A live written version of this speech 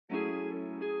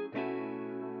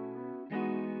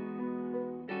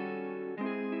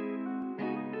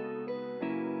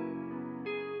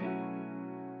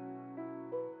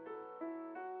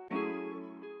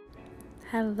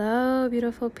Hello,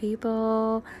 beautiful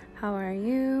people. How are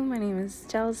you? My name is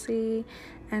Chelsea,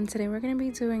 and today we're going to be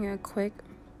doing a quick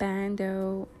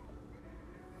Ban.do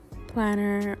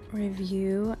planner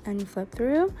review and flip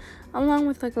through, along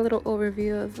with like a little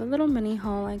overview of a little mini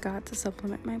haul I got to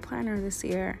supplement my planner this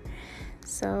year.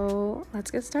 So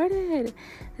let's get started.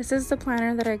 This is the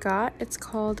planner that I got. It's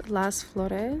called Las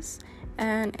Flores,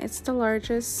 and it's the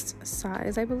largest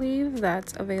size, I believe,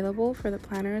 that's available for the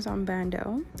planners on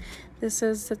Ban.do. This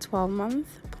is the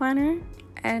 12-month planner,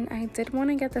 and I did want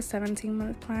to get the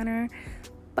 17-month planner,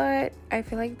 but I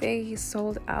feel like they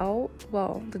sold out.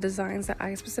 Well, the designs that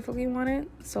I specifically wanted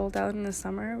sold out in the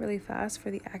summer really fast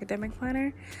for the academic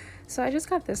planner. So I just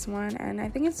got this one, and I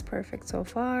think it's perfect so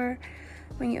far.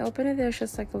 When you open it, there's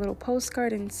just like a little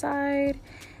postcard inside.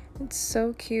 It's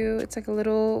so cute. It's like a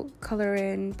little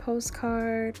color-in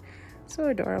postcard. So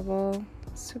adorable.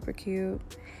 Super cute.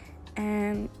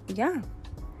 And yeah,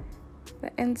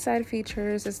 the inside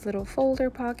features this little folder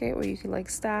pocket where you could like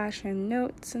stash in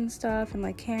notes and stuff and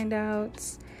like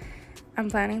handouts. I'm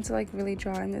planning to like really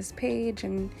draw in this page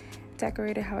and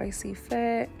decorate it how I see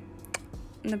fit.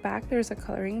 In the back, there's a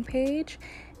coloring page,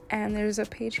 and there's a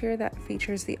page here that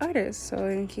features the artist. So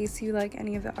in case you like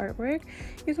any of the artwork,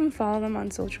 you can follow them on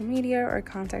social media or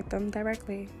contact them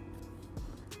directly.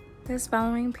 This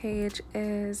following page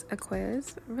is a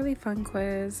quiz, a really fun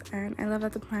quiz, and I love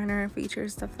that the planner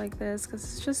features stuff like this because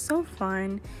it's just so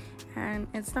fun and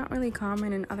it's not really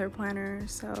common in other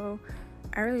planners, so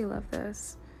I really love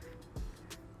this.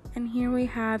 And here we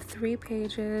have 3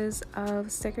 pages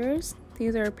of stickers.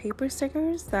 These are paper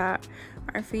stickers that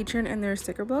are featured in their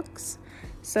sticker books.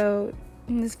 So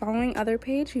in this following other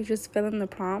page, you just fill in the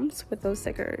prompts with those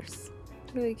stickers.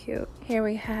 Really cute. Here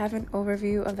we have an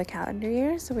overview of the calendar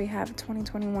year. So we have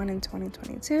 2021 and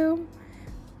 2022.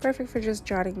 Perfect for just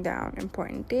jotting down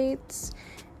important dates.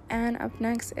 And up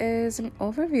next is an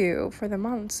overview for the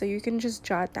month. So you can just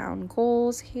jot down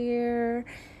goals here,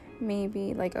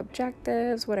 maybe like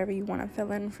objectives, whatever you want to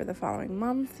fill in for the following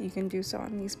month. You can do so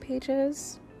on these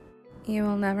pages. You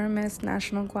will never miss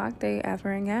National Guac Day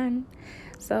ever again.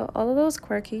 So all of those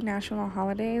quirky national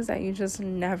holidays that you just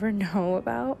never know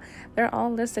about, they're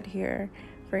all listed here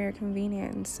for your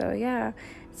convenience. So yeah,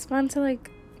 it's fun to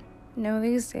like know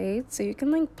these dates so you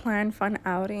can like plan fun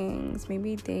outings,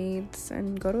 maybe dates,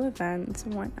 and go to events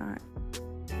and whatnot.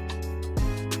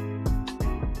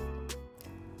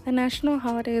 The national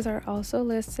holidays are also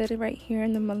listed right here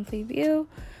in the monthly view,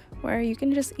 where you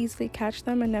can just easily catch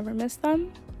them and never miss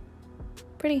them.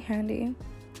 Pretty handy.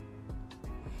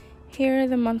 Here are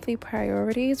the monthly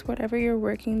priorities, whatever you're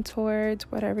working towards,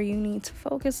 whatever you need to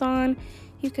focus on,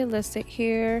 you could list it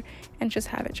here and just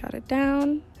have it jotted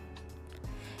down.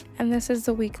 And this is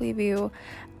the weekly view.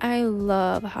 I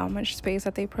love how much space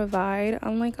that they provide,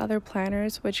 unlike other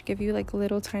planners which give you like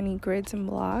little tiny grids and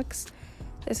blocks.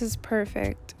 This is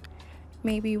perfect.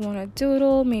 Maybe you want to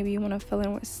doodle, maybe you want to fill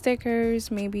in with stickers,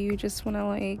 maybe you just want to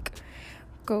like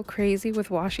go crazy with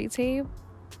washi tape.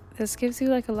 This gives you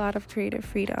like a lot of creative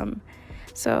freedom,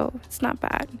 so it's not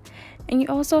bad. And you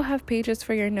also have pages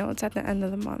for your notes at the end of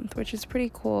the month, which is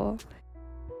pretty cool.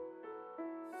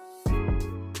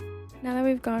 Now that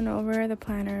we've gone over the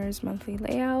planner's monthly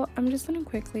layout, I'm just going to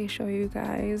quickly show you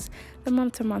guys the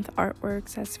month-to-month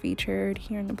artworks as featured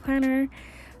here in the planner.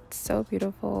 It's so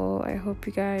beautiful. I hope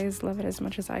you guys love it as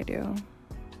much as I do.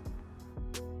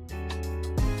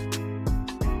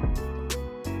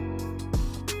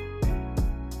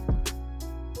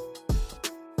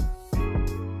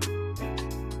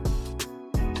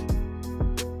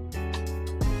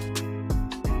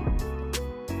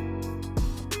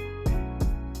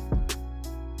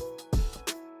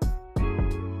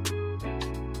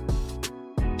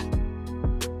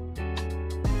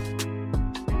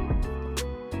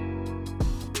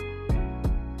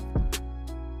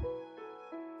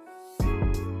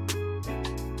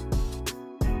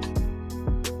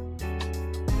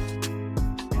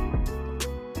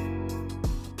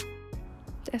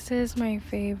 This is my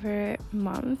favorite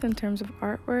month in terms of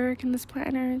artwork in this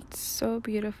planner. It's so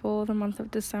beautiful. The month of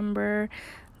December.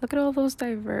 Look at all those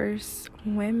diverse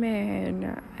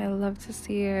women. I love to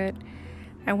see it.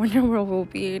 I wonder where we'll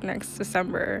be next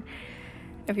December.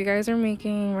 If you guys are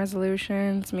making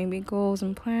resolutions, maybe goals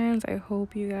and plans, I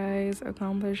hope you guys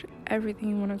accomplish everything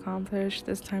you want to accomplish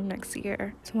this time next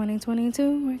year.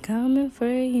 2022, we're coming for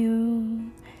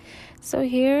you. So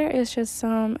here is just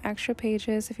some extra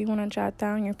pages if you want to jot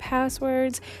down your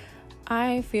passwords.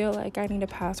 I feel like I need a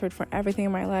password for everything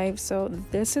in my life, so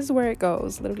this is where it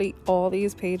goes. Literally all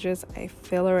these pages, I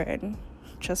fill her in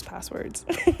just passwords.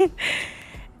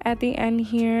 At the end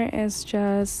here is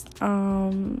just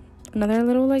another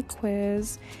little like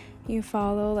quiz. You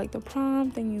follow like the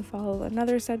prompt, and you follow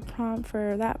another said prompt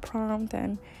for that prompt,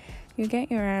 and you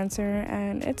get your answer,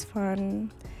 and it's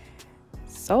fun.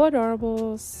 So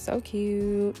adorable, so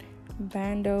cute.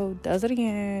 Ban.do does it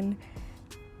again.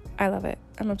 I love it.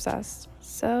 I'm obsessed.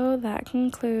 So that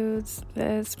concludes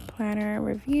this planner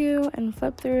review and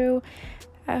flip through.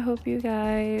 I hope you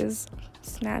guys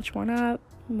snatch one up,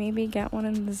 maybe get one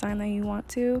in the design that you want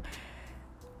to.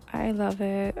 I love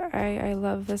it. I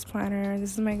love this planner.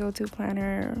 This is my go-to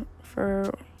planner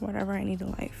for whatever I need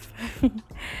in life.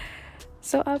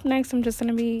 So up next, I'm just going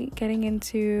to be getting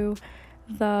into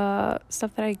the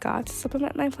stuff that I got to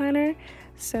supplement my planner.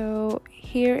 So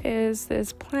here is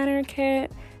this planner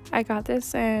kit. I got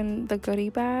this in the goodie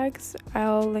bags.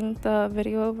 I'll link the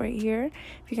video right here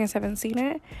if you guys haven't seen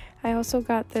it. I also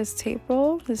got this tape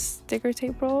roll, this sticker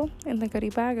tape roll in the goodie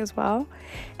bag as well.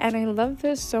 And I love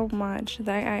this so much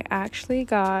that I actually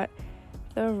got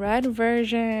the red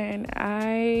version.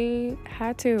 I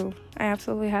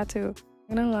absolutely had to.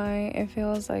 I'm not gonna lie, it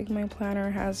feels like my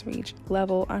planner has reached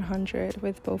level 100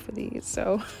 with both of these.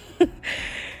 So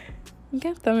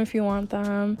get them if you want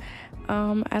them.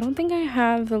 I don't think I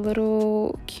have the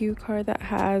little cue card that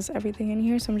has everything in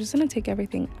here, so I'm just gonna take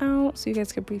everything out so you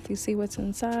guys can briefly see what's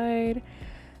inside.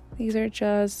 These are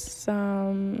just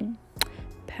some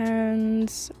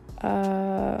pens,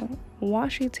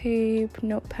 washi tape,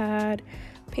 notepad,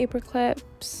 paper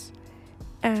clips,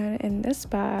 and in this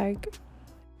bag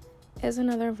is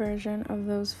another version of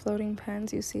those floating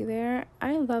pens you see there.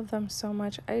 I love them so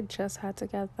much. I just had to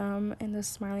get them in the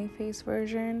smiley face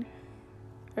version.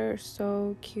 They're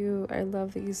so cute. I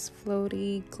love these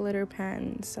floaty glitter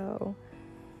pens. So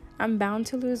I'm bound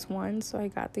to lose one, so I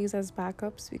got these as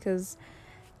backups because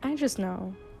I just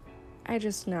know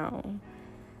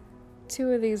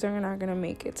 2 of these are not gonna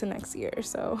make it to next year,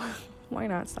 so why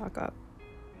not stock up?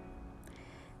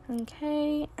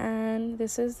 Okay, and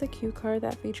this is the cue card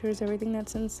that features everything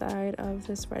that's inside of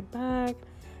this red bag.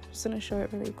 I'm just gonna show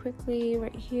it really quickly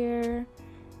right here.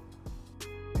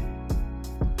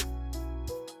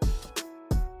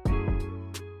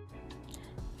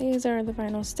 These are the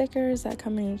vinyl stickers that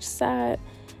come in each set.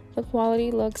 The quality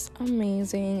looks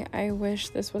amazing. I wish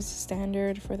this was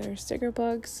standard for their sticker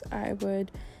books. I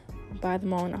would buy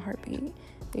them all in a heartbeat.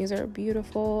 These are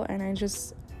beautiful, and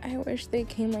I wish they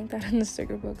came like that in the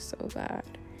sticker book so bad.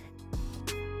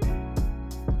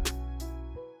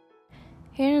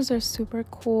 Here's a super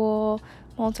cool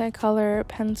multicolor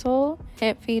pencil.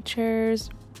 It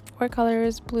features 4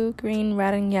 colors: blue, green,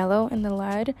 red, and yellow in the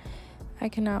lead. I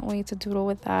cannot wait to doodle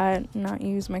with that, not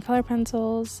use my color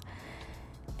pencils.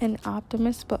 An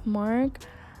optimist bookmark.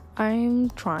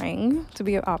 I'm trying to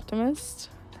be an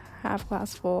optimist, half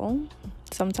glass full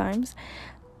sometimes.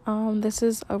 This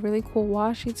is a really cool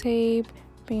washi tape.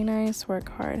 Be nice, work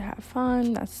hard, have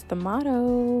fun. That's the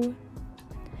motto.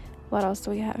 What else do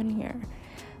we have in here?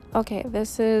 Okay,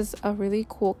 this is a really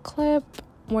cool clip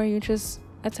where you just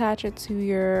attach it to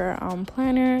your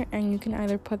planner, and you can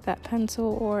either put that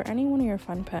pencil or any one of your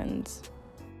fun pens.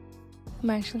 I'm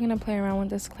actually gonna play around with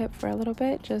this clip for a little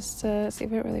bit just to see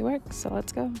if it really works, so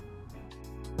let's go.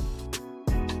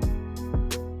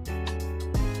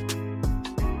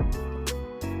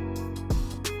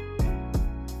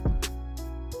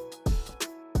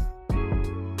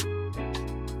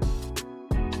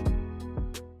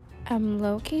 I'm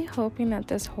low-key hoping that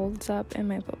this holds up in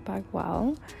my book bag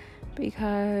well,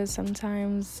 because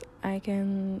sometimes I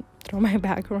can throw my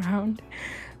bag around.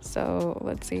 So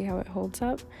let's see how it holds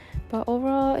up. But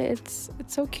overall, it's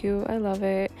so cute. I love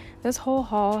it. This whole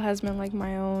haul has been like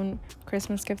my own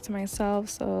Christmas gift to myself.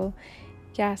 So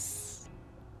yes,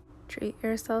 treat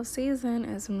yourself season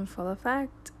is in full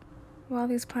effect. While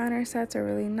these planner sets are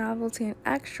really novelty and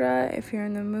extra, if you're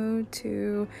in the mood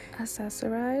to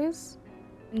accessorize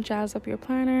and jazz up your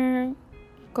planner,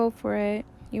 go for it.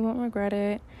 You won't regret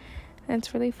it.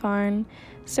 It's really fun.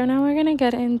 So now we're gonna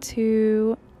get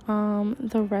into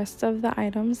the rest of the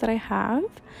items that I have.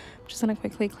 I'm just gonna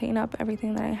quickly clean up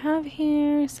everything that I have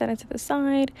here, set it to the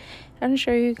side, and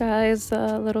show you guys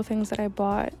the little things that I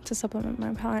bought to supplement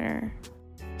my planner.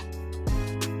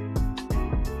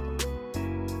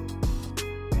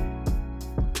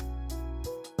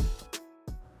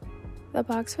 The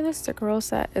box for the sticker roll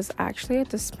set is actually a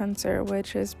dispenser,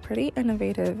 which is pretty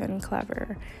innovative and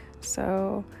clever.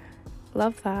 So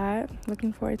love that.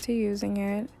 Looking forward to using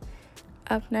it.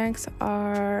 Up next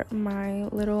are my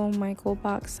little Michael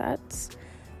box sets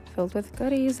filled with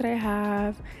goodies that I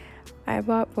have. I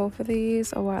bought both of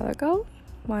these a while ago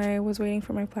while I was waiting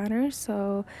for my planner,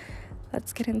 so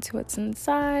let's get into what's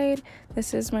inside.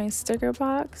 This is my sticker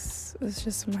box. It's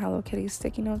just some Hello Kitty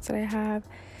sticky notes that I have.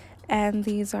 And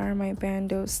these are my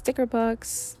Ban.do sticker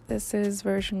books. This is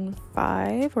version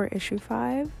 5 or issue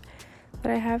 5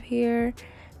 that I have here.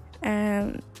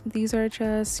 And these are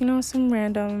just, some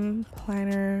random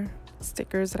planner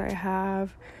stickers that I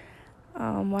have.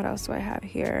 What else do I have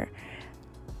here?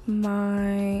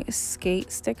 My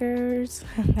skate stickers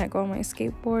that go on my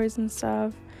skateboards and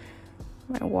stuff.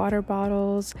 My water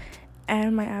bottles.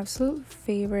 And my absolute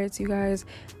favorites, you guys.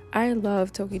 I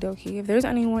love Tokidoki. If there's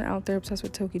anyone out there obsessed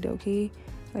with Tokidoki,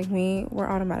 like me, we're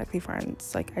automatically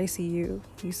friends. Like, I see you,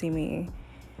 you see me.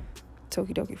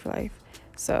 Tokidoki for life.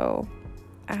 So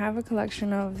I have a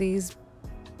collection of these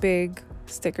big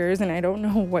stickers and I don't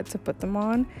know what to put them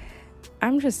on.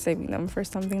 I'm just saving them for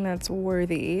something that's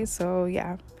worthy. So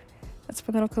yeah, that's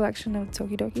my little collection of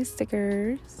Tokidoki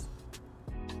stickers.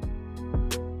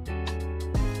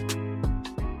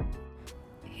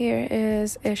 Here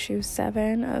is issue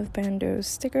 7 of Ban.do's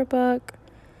sticker book.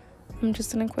 I'm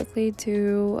just gonna quickly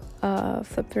do a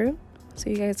flip through so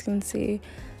you guys can see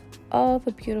all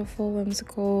the beautiful,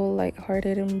 whimsical,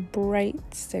 lighthearted, and bright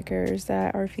stickers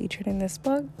that are featured in this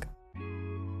book.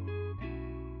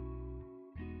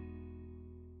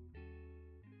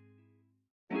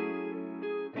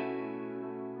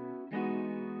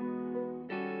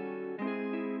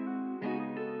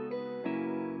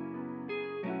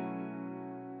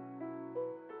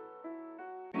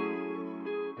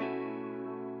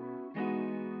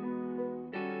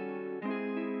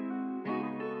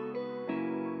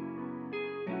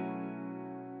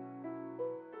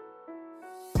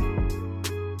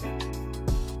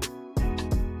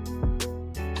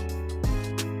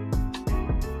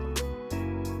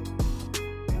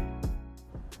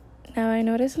 Now I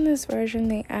noticed in this version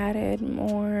they added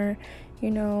more,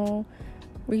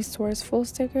 resourceful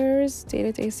stickers,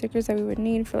 day-to-day stickers that we would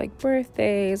need for like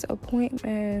birthdays,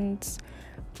 appointments,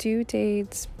 due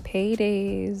dates,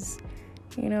 paydays.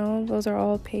 Those are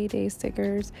all payday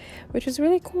stickers, which is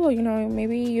really cool.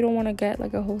 Maybe you don't want to get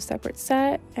like a whole separate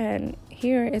set, and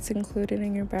here it's included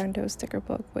in your Ban.do sticker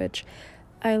book, which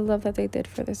I love that they did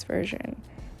for this version.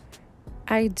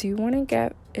 I do want to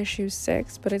get issue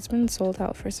 6, but it's been sold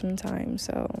out for some time,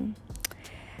 so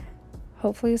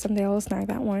hopefully someday I'll snag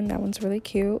that one. That one's really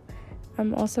cute.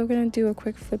 I'm also going to do a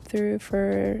quick flip through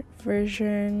for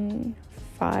version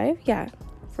 5. Yeah,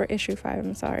 for issue 5,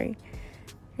 I'm sorry.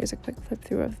 Here's a quick flip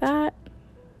through of that.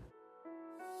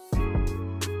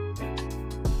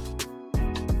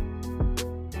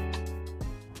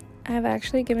 I've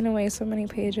actually given away so many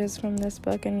pages from this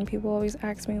book, and people always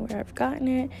ask me where I've gotten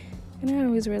it, and I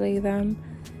always relay them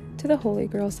to the holy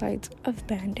girl sites of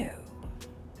Ban.do.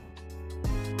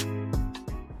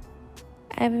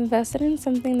 I've invested in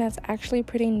something that's actually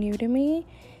pretty new to me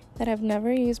that I've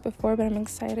never used before, but I'm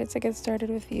excited to get started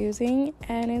with using,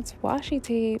 and it's washi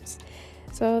tapes.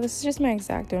 So this is just my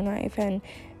X-Acto knife, and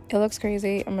it looks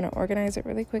crazy. I'm going to organize it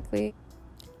really quickly.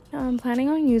 Now I'm planning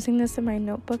on using this in my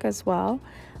notebook as well,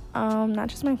 not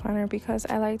just my planner, because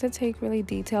I like to take really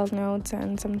detailed notes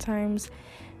and sometimes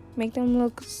make them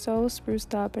look so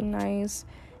spruced up and nice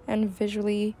and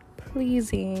visually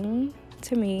pleasing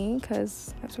to me,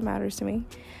 because that's what matters to me.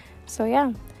 So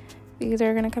yeah, these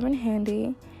are gonna come in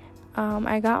handy.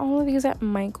 I got all of these at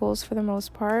Michael's for the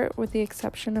most part, with the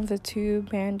exception of the 2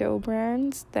 Ban.do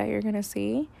brands that you're gonna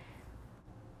see.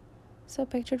 So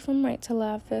pictured from right to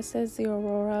left, this is the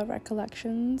Aurora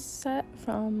Recollections set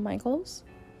from Michael's.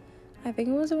 I think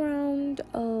it was around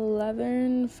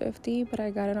 $11.50, but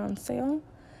I got it on sale.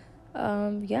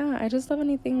 Yeah, I just love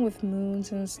anything with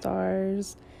moons and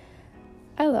stars.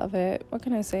 I love it. What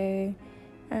can I say?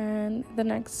 And the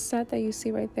next set that you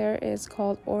see right there is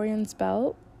called Orion's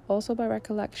Belt, also by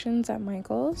Recollections at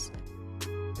Michael's.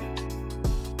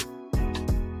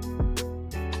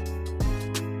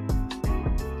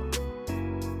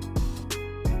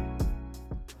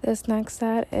 This next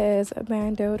set is a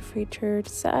Ban.do featured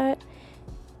set.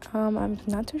 I'm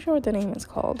not too sure what the name is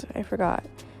called. I forgot.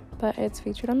 But it's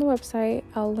featured on the website.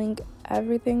 I'll link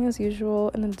everything as usual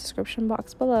in the description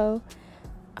box below.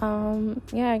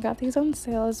 Yeah, I got these on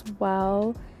sale as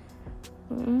well.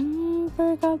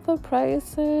 Forgot the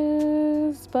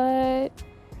prices, but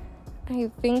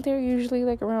I think they're usually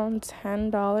like around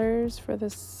 $10 for the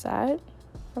set,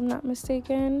 if I'm not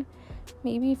mistaken.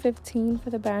 Maybe $15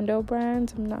 for the Ban.do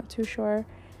brands, I'm not too sure,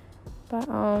 but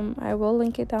I will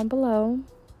link it down below.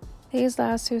 These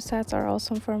last 2 sets are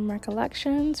also from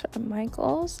Recollections from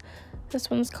Michael's. This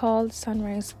one's called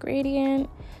Sunrise Gradient,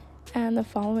 and the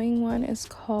following one is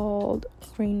called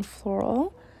Green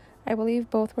Floral. I believe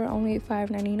both were only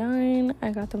 $5.99.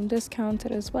 I got them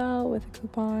discounted as well with a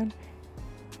coupon.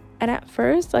 And at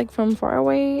first, like from far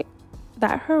away,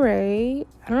 that hooray,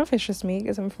 I don't know if it's just me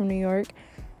because I'm from New York,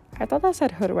 I thought that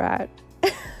said hood rat.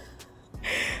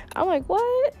 I'm like,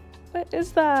 what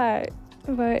is that?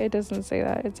 But it doesn't say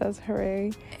that, it says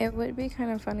hooray. It would be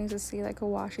kind of funny to see like a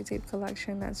washi tape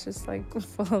collection that's just like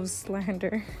full of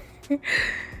slander.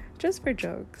 just for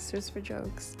jokes.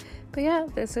 But yeah,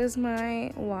 this is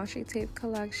my washi tape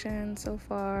collection so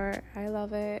far. I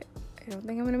love it. I don't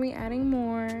think I'm gonna be adding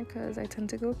more because I tend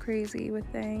to go crazy with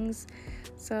things.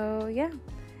 So yeah,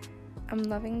 I'm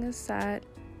loving this set.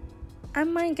 I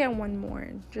might get one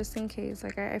more just in case.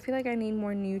 Like I feel like I need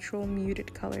more neutral,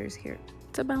 muted colors here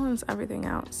to balance everything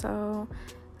out. So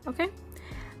okay,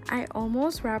 I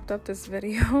almost wrapped up this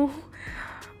video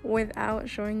without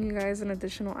showing you guys an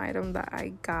additional item that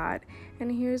I got.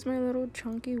 And here's my little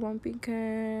chunky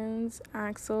Wumpykins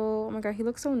Axel. Oh my god, he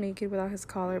looks so naked without his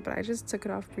collar, but I just took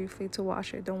it off briefly to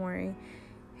wash it. Don't worry,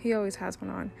 he always has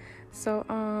one on.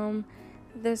 So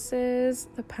this is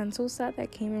the pencil set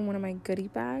that came in one of my goodie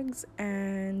bags,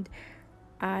 and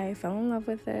I fell in love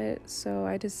with it, so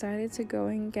I decided to go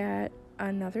and get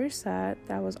another set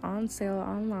that was on sale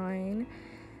online.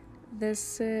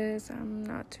 This is, I'm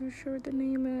not too sure what the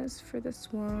name is for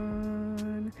this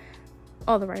one.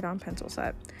 Oh, the Write On pencil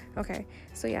set. Okay,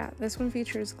 so yeah, this one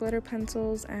features glitter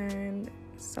pencils and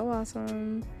so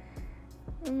awesome.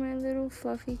 And my little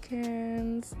fluffy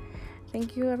cans.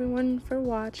 Thank you everyone for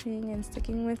watching and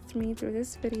sticking with me through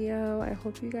this video. I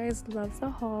hope you guys love the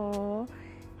haul.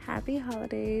 Happy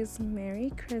holidays,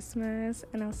 Merry Christmas,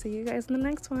 and I'll see you guys in the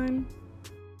next one.